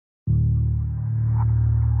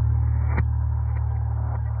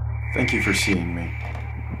Thank you for seeing me.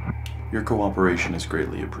 Your cooperation is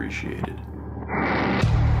greatly appreciated.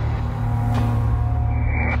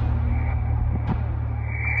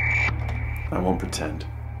 I won't pretend.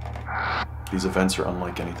 These events are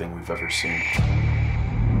unlike anything we've ever seen.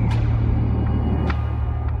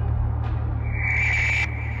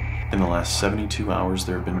 In the last 72 hours,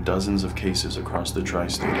 there have been dozens of cases across the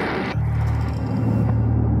tri-state area.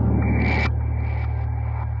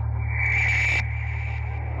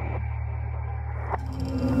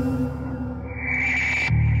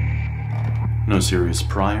 No serious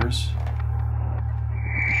priors.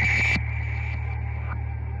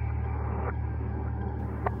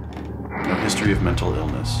 No history of mental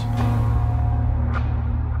illness.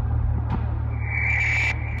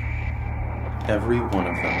 Every one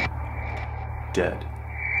of them dead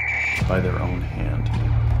by their own hand.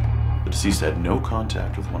 The deceased had no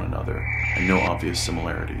contact with one another and no obvious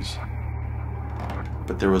similarities.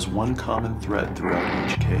 But there was one common thread throughout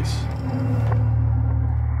each case.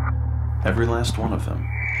 Every last one of them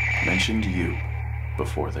mentioned you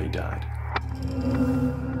before they died.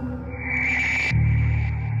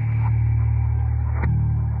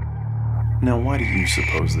 Now, why do you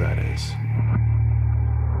suppose that is?